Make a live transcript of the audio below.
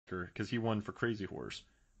actor because he won for Crazy Horse,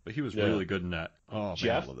 but he was really good in that. Oh Jeff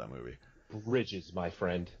man, I love that movie. Bridges, my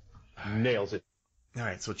friend, nails it. All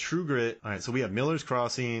right, so True Grit. All right, so we have Miller's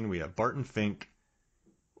Crossing, we have Barton Fink.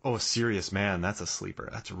 Oh, Serious Man, that's a sleeper.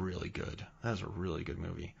 That's really good. That's a really good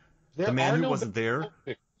movie. The Man Who Wasn't There.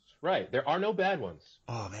 Right, there are no bad ones.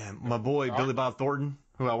 Oh man, my boy Billy Bob Thornton,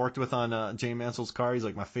 who I worked with on Jane Mansell's Car, he's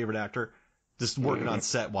like my favorite actor. Just working on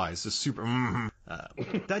set wise, just super.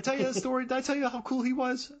 Did I tell you that story? Did I tell you how cool he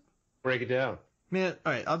was? Break it down, man.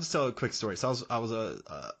 All right, I'll just tell a quick story. So I was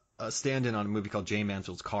a stand-in on a movie called Jane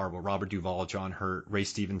Mansell's Car, with Robert Duvall, John Hurt, Ray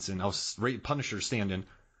Stevenson. I was Punisher stand-in.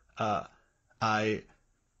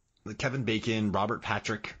 Kevin Bacon, Robert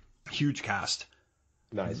Patrick, huge cast.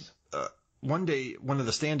 Nice. One day, one of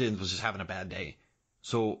the stand-ins was just having a bad day.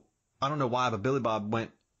 So, I don't know why, but Billy Bob went,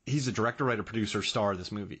 he's the director, writer, producer, star of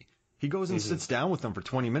this movie. He goes and sits down with them for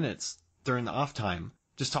 20 minutes during the off time.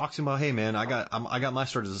 Just talks to him about, hey man, I got my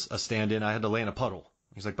start as a stand-in, I had to lay in a puddle.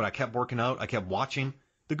 He's like, but I kept working out, I kept watching.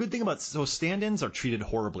 The good thing about, so stand-ins are treated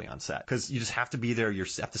horribly on set, because you just have to be there, you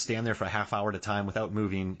have to stand there for a half hour at a time without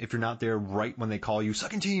moving. If you're not there right when they call you,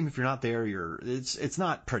 second team, if you're not there, it's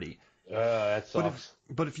not pretty. That sucks.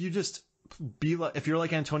 But if you just if you're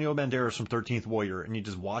like Antonio Banderas from 13th Warrior and you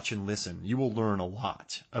just watch and listen, you will learn a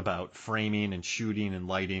lot about framing and shooting and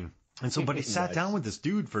lighting. And so, but he sat down with this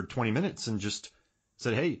dude for 20 minutes and just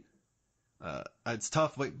said, hey, it's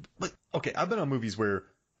tough. But okay, I've been on movies where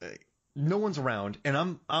no one's around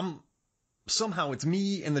and I'm somehow it's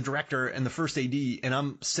me and the director and the first AD and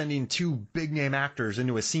I'm sending two big name actors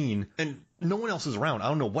into a scene and no one else is around. I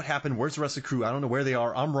don't know what happened. Where's the rest of the crew? I don't know where they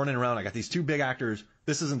are. I'm running around. I got these two big actors.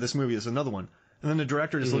 This isn't this movie. It's another one. And then the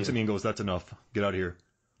director just looks at me and goes, that's enough. Get out of here.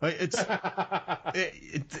 Like, it's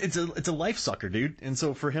a life sucker, dude. And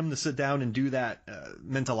so for him to sit down and do that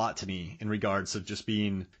meant a lot to me in regards of just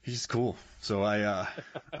being, he's just cool. So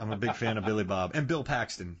I'm a big fan of Billy Bob and Bill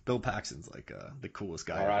Paxton. Bill Paxton's like the coolest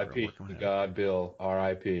guy. R.I.P. to God, Bill.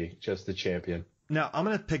 R.I.P. Just the champion. Now I'm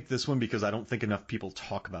gonna pick this one because I don't think enough people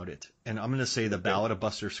talk about it, and I'm gonna say The Ballad of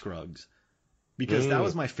Buster Scruggs because that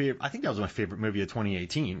was my favorite. I think that was my favorite movie of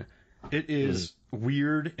 2018. It is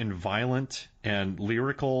weird and violent and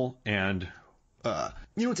lyrical and, you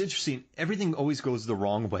know what's interesting? Everything always goes the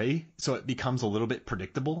wrong way, so it becomes a little bit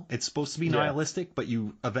predictable. It's supposed to be nihilistic, but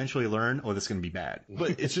you eventually learn, oh, this is going to be bad.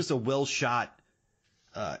 But it's just a well-shot,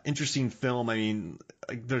 interesting film. I mean,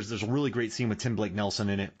 like, there's a really great scene with Tim Blake Nelson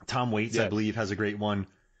in it. Tom Waits, I believe, has a great one.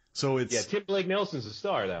 So it's... Yeah, Tim Blake Nelson's the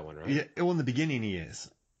star of that one, right? Yeah, well, in the beginning he is.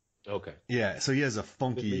 Okay. Yeah, so he has a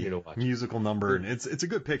funky musical number, and it's a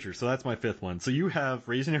good picture, so that's my fifth one. So you have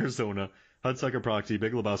Raising Arizona, Hudsucker Proxy,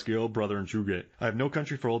 Big Lebowski, Old Brother, and True Grit. I have No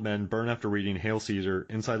Country for Old Men, Burn After Reading, Hail Caesar,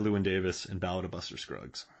 Inside Llewyn Davis, and Ballad of Buster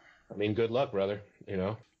Scruggs. I mean, good luck, brother, you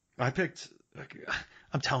know? I picked...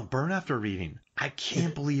 I'm telling Burn After Reading. I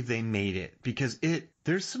can't believe they made it, because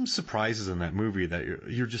there's some surprises in that movie that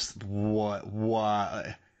you're just, what...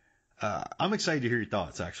 I'm excited to hear your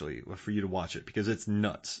thoughts, actually, for you to watch it, because it's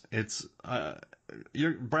nuts. It's,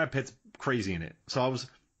 Brad Pitt's crazy in it. So I was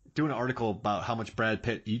doing an article about how much Brad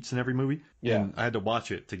Pitt eats in every movie. Yeah. And I had to watch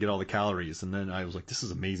it to get all the calories, and then I was like, this is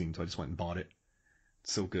amazing, so I just went and bought it.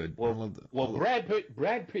 It's so good. Well, Brad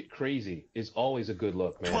Pitt crazy is always a good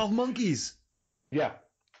look, man. 12 Monkeys! Yeah.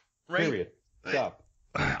 Right? Period. Stop.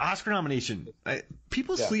 Oscar nomination.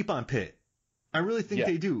 People sleep on Pitt. I really think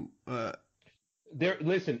they do.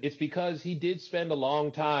 Listen, it's because he did spend a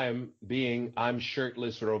long time being I'm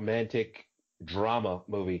shirtless romantic drama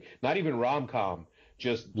movie. Not even rom-com.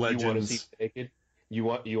 Just Legends. You want to see me naked? You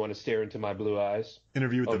want to stare into my blue eyes?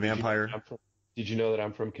 Interview with the Vampire. Did you know that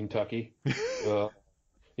I'm from Kentucky?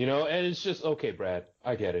 You know, and it's just, okay, Brad,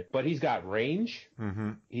 I get it. But he's got range,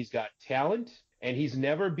 he's got talent, and he's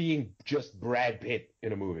never being just Brad Pitt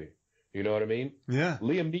in a movie. You know what I mean? Yeah.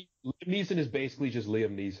 Liam Neeson is basically just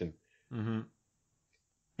Liam Neeson. Mm-hmm.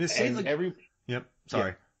 Yep.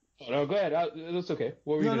 Sorry. Yeah. No, go ahead. That's okay.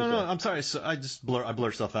 What were you No. I'm sorry. So I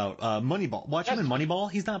blur stuff out. Moneyball. Watch him in Moneyball.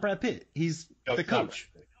 He's not Brad Pitt. He's the coach.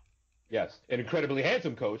 Yes, an incredibly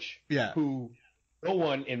handsome coach. Yeah. Who no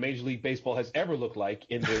one in Major League Baseball has ever looked like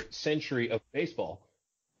in the century of baseball.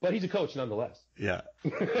 But he's a coach nonetheless. Yeah.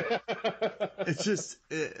 It's just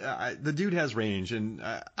the dude has range, and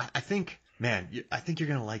I think, man, I think you're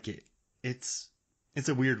gonna like it. It's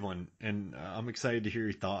a weird one, and I'm excited to hear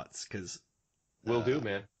your thoughts, because... Will do,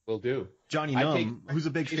 man. Will do. Johnny Numb, who's a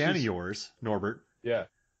big fan of yours, Norbert. Yeah.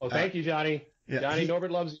 Oh, thank you, Johnny. Yeah, Johnny,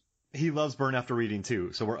 Norbert loves you. He loves Burn After Reading,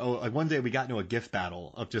 too. So one day we got into a gift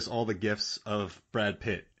battle of just all the gifts of Brad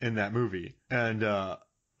Pitt in that movie. And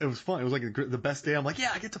it was fun. It was like the best day. I'm like,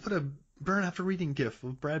 yeah, I get to put a Burn After Reading gif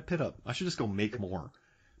of Brad Pitt up. I should just go make more.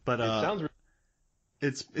 But it sounds.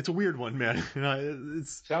 It's a weird one, man.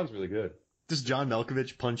 Sounds really good. Just John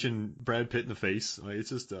Malkovich punching Brad Pitt in the face. Like, it's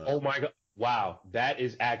just. Oh my god! Wow, that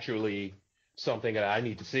is actually something that I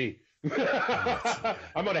need to see.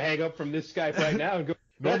 I'm gonna hang up from this Skype right now and go.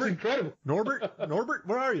 That's incredible. Norbert,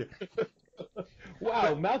 where are you?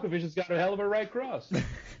 Wow, Malkovich has got a hell of a right cross.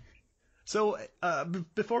 So,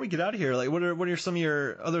 before we get out of here, like, what are some of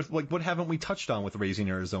your other, like, what haven't we touched on with Raising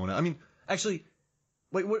Arizona? I mean, actually,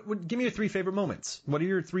 like, give me your 3 favorite moments. What are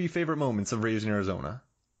your 3 favorite moments of Raising Arizona?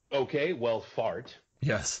 Okay, well, fart.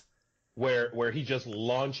 Yes. Where he just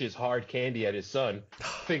launches hard candy at his son.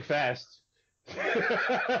 Think fast.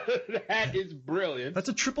 That is brilliant. That's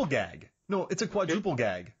a triple gag. No, it's a quadruple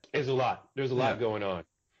gag. There's a lot. There's a lot going on.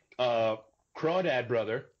 Crawdad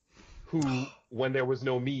brother, who, when there was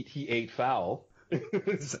no meat, he ate fowl.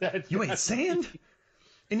 You ate sand?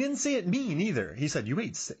 And he didn't say it mean either. He said, you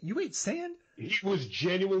ate sand? He was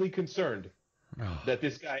genuinely concerned that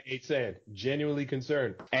this guy ate sand. Genuinely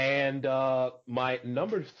concerned. And my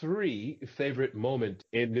number 3 favorite moment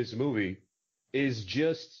in this movie is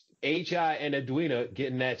just H.I. and Edwina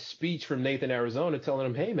getting that speech from Nathan Arizona telling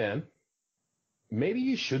him, hey, man, maybe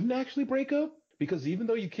you shouldn't actually break up, because even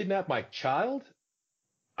though you kidnapped my child,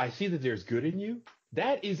 I see that there's good in you.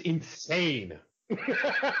 That is insane.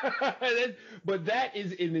 But that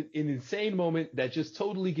is an insane moment that just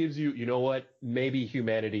totally gives you, you know what, maybe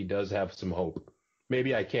humanity does have some hope.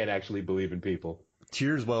 Maybe I can't actually believe in people.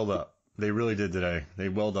 Tears welled up. They really did today. They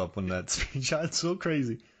welled up when that speech shot. So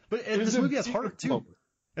crazy. But this movie has heart, too.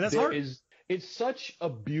 And that's heart. It's such a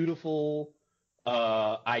beautiful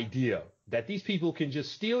idea that these people can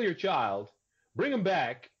just steal your child, bring them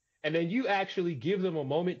back, and then you actually give them a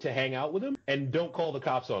moment to hang out with them and don't call the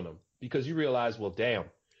cops on them, because you realize, well, damn,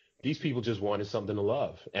 these people just wanted something to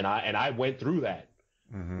love. And I went through that.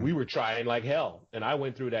 Mm-hmm. We were trying like hell, and I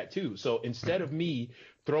went through that too. So instead of me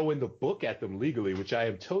throwing the book at them legally, which I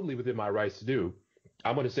am totally within my rights to do,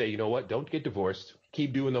 I'm going to say, you know what? Don't get divorced.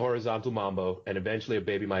 Keep doing the horizontal mambo, and eventually a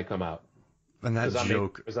baby might come out. And that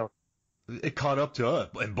joke, it caught up to us.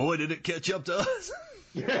 And boy, did it catch up to us.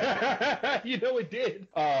 You know it did.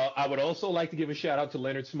 I would also like to give a shout out to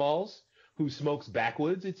Leonard Smalls, who smokes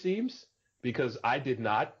backwoods, it seems, because I did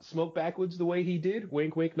not smoke backwoods the way he did.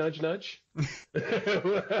 Wink, wink, nudge, nudge.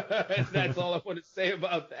 That's all I want to say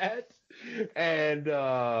about that. And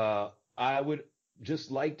I would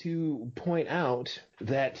just like to point out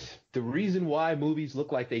that the reason why movies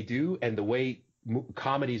look like they do and the way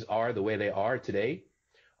comedies are the way they are today,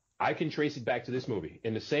 I can trace it back to this movie.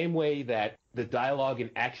 In the same way that the dialogue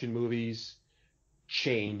in action movies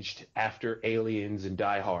changed after Aliens and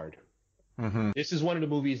Die Hard. Mm-hmm. This is one of the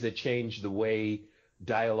movies that changed the way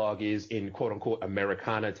dialogue is in quote-unquote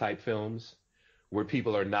Americana type films, where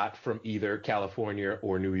people are not from either California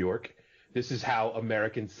or New York. This is how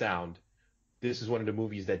Americans sound. This is one of the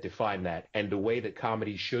movies that define that. And the way that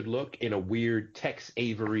comedy should look in a weird Tex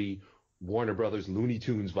Avery, Warner Brothers, Looney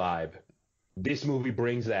Tunes vibe. This movie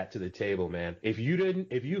brings that to the table, man. If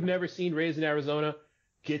you've never seen Raising Arizona,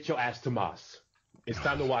 get your ass to Moss. It's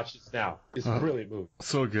time to watch this now. It's a brilliant movie.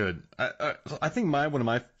 So good. I think one of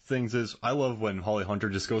my things is I love when Holly Hunter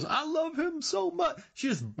just goes, I love him so much. She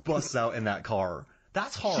just busts out in that car.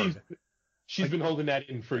 That's hard. She's been holding that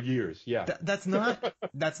in for years. Yeah. That's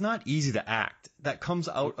not easy to act. That comes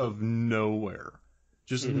out of nowhere.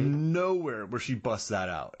 Just nowhere where she busts that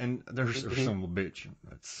out. And there's son of a bitch.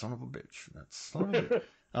 That son of a bitch. That son of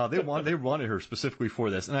a bitch. They wanted her specifically for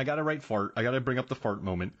this. And I got to write fart. I got to bring up the fart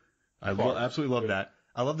moment. I absolutely love that.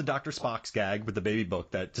 I love the Dr. Spock's gag with the baby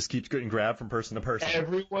book that just keeps getting grabbed from person to person.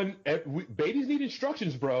 Babies need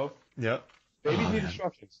instructions, bro. Yep. Babies need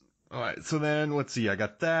instructions. All right. So then let's see. I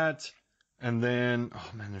got that. And then, oh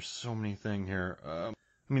man, there's so many things here.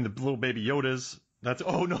 The little baby Yodas.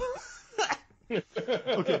 Oh no.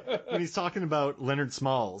 Okay, when he's talking about Leonard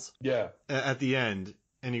Smalls, yeah, at the end,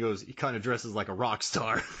 and he kind of dresses like a rock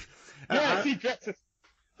star. Yes, he dresses.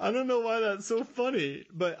 I don't know why that's so funny,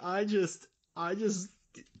 but I just,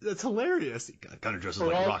 that's hilarious. He kind of dresses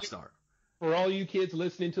like a rock star. For all you kids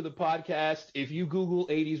listening to the podcast, if you Google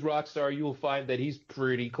 80s rock star, you will find that he's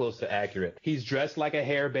pretty close to accurate. He's dressed like a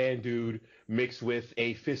hairband dude mixed with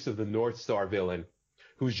a Fist of the North Star villain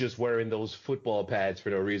who's just wearing those football pads for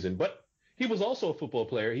no reason. But he was also a football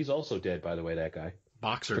player. He's also dead, by the way, that guy.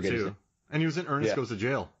 Boxer, too. And he was in Ernest Goes to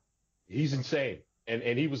Jail. He's insane.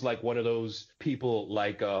 And he was like one of those people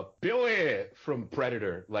like Billy from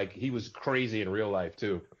Predator. Like, he was crazy in real life,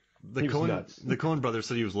 too. The Coen brothers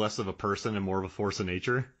said he was less of a person and more of a force of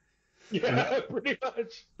nature. Yeah, pretty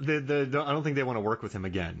much. I don't think they want to work with him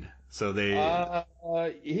again. So they.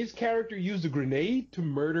 His character used a grenade to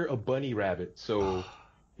murder a bunny rabbit. So,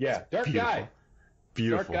 yeah, dark Beautiful. guy.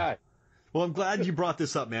 Beautiful. Dark guy. Well, I'm glad you brought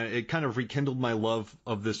this up, man. It kind of rekindled my love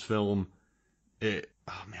of this film.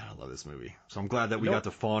 Oh man, I love this movie. So I'm glad that we got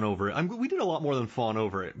to fawn over it. We did a lot more than fawn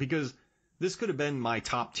over it, because this could have been my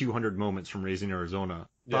top 200 moments from Raising Arizona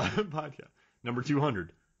podcast. Number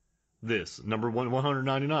 200. This. Number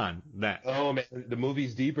 199. That. Oh man, the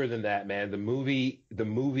movie's deeper than that, man. The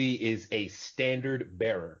movie is a standard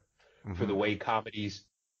bearer for the way comedies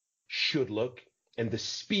should look, and the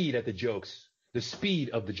speed of the jokes,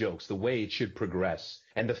 the way it should progress,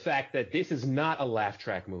 and the fact that this is not a laugh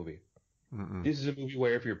track movie. Mm-mm. This is a movie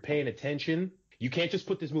where if you're paying attention, you can't just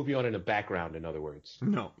put this movie on in the background, in other words.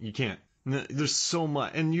 No, you can't. There's so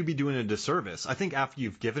much, and you'd be doing a disservice. I think after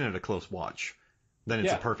you've given it a close watch, then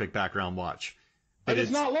it's a perfect background watch. But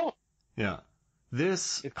it's not long. Yeah.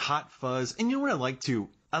 This Hot Fuzz, and you know what I like too?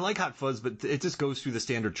 I like Hot Fuzz, but it just goes through the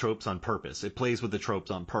standard tropes on purpose. It plays with the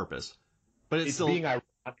tropes on purpose. But it's still being ironic,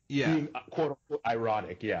 being quote unquote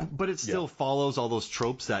ironic, yeah. But it still follows all those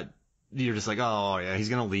tropes that you're just like, oh yeah, he's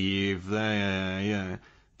gonna leave. Yeah.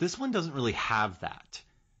 This one doesn't really have that.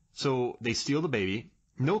 So they steal the baby.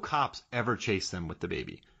 No cops ever chase them with the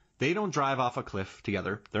baby. They don't drive off a cliff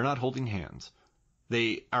together. They're not holding hands.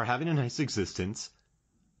 They are having a nice existence.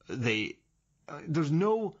 There's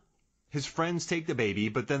no, his friends take the baby,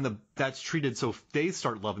 but then that's treated so they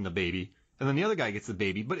start loving the baby, and then the other guy gets the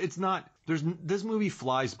baby. But it's not. This movie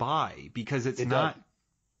flies by because it's not.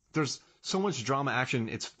 There's so much drama, action.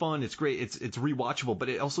 It's fun. It's great. It's rewatchable, but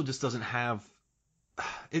it also just doesn't have.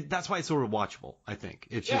 That's why it's so rewatchable, I think.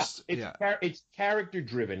 It's character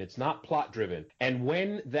driven. It's not plot driven. And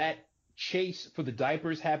when that chase for the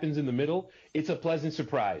diapers happens in the middle, it's a pleasant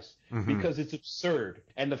surprise because it's absurd.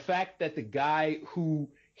 And the fact that the guy who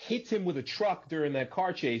hits him with a truck during that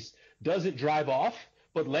car chase doesn't drive off,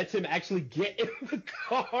 but lets him actually get in the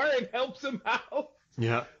car and helps him out.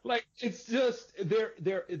 Yeah. Like, it's just,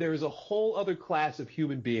 there's a whole other class of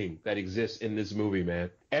human being that exists in this movie, man.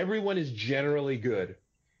 Everyone is generally good.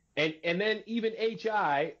 And then even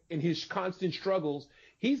H.I. in his constant struggles,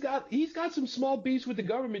 he's got some small beefs with the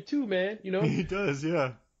government too, man. You know? He does,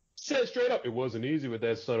 yeah. Says straight up, it wasn't easy with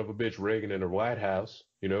that son of a bitch Reagan in the White House.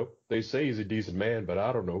 You know, they say he's a decent man, but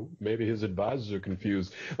I don't know. Maybe his advisors are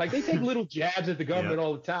confused. Like, they take little jabs at the government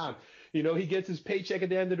all the time. You know, he gets his paycheck at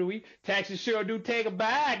the end of the week. Taxes sure do take a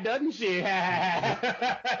bite, doesn't she?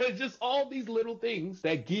 Just all these little things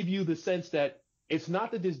that give you the sense that it's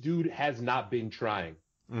not that this dude has not been trying.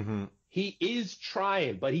 Mm-hmm. He is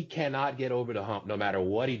trying, but he cannot get over the hump no matter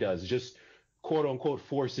what he does. Just quote-unquote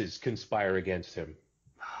forces conspire against him.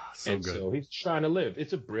 So good. So he's trying to live.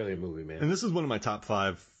 It's a brilliant movie, man. And this is one of my top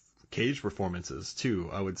 5 Cage performances, too,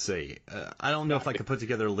 I would say. I don't know if I could put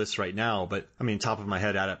together a list right now, but, I mean, top of my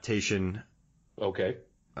head, adaptation. Okay.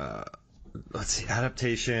 Let's see.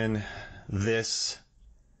 Adaptation, this.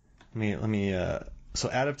 So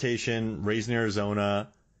adaptation, Raising Arizona.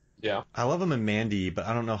 Yeah. I love him in Mandy, but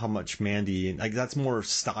I don't know how much Mandy, like, that's more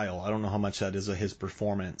style. I don't know how much that is of his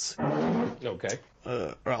performance. Okay.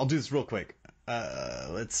 I'll do this real quick.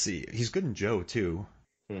 Let's see. He's good in Joe, too.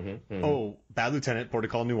 Mm-hmm. Oh, Bad Lieutenant, Port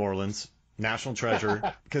of Call, New Orleans, National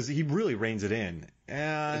Treasure, because he really reins it in.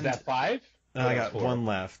 And is that 5? I got 1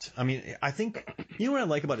 left. I mean, I think, you know what I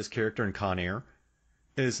like about his character in Con Air?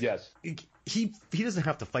 Is he doesn't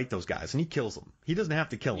have to fight those guys, and he kills them. He doesn't have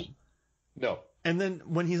to kill them. No. And then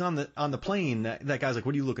when he's on the plane, that guy's like,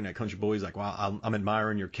 "What are you looking at, country boy?" He's like, "Wow, I'm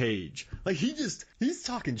admiring your cage." Like, he's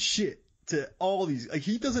talking shit to all these. Like,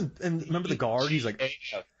 he doesn't. And remember the guard? He's like,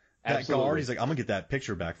 that guard. He's like, "I'm gonna get that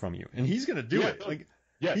picture back from you," and he's gonna do it. Like,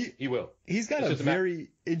 yes, he will. He's got a very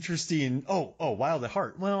interesting. Oh, Wild at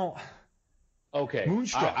Heart. Well, okay,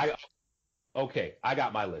 Moonstruck. I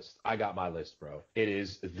got my list, bro. It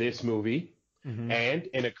is this movie, and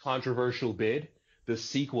in a controversial bid, the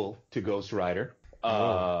sequel to Ghost Rider.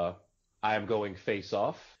 I am going Face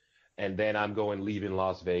Off, and then I'm going Leaving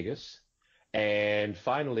Las Vegas. And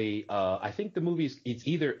finally, I think the movie's it's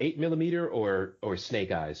either 8mm or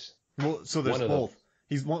Snake Eyes. Well, so there's both.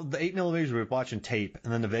 The 8mm we're watching Tape,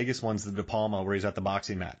 and then the Vegas one's the De Palma where he's at the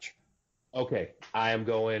boxing match. Okay, I am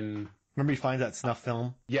going. Remember he finds that snuff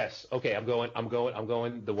film? Yes. Okay, I'm going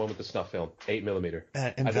the one with the snuff film, 8mm.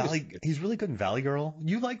 And he's really good in Valley Girl.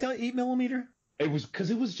 You liked that 8mm? It was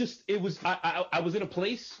because I was in a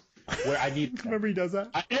place where I need. Remember he does that?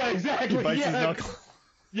 Yeah, exactly. He bites his knuckle.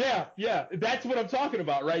 Yeah. That's what I'm talking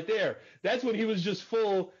about right there. That's when he was just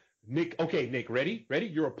full. Nick, ready?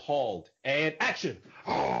 You're appalled. And action.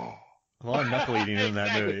 A lot of knuckle eating in that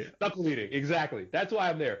Exactly. movie. Knuckle eating, exactly. That's why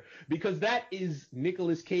I'm there. Because that is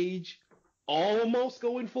Nicolas Cage almost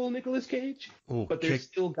going full Nicolas Cage, Ooh, but there's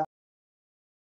still got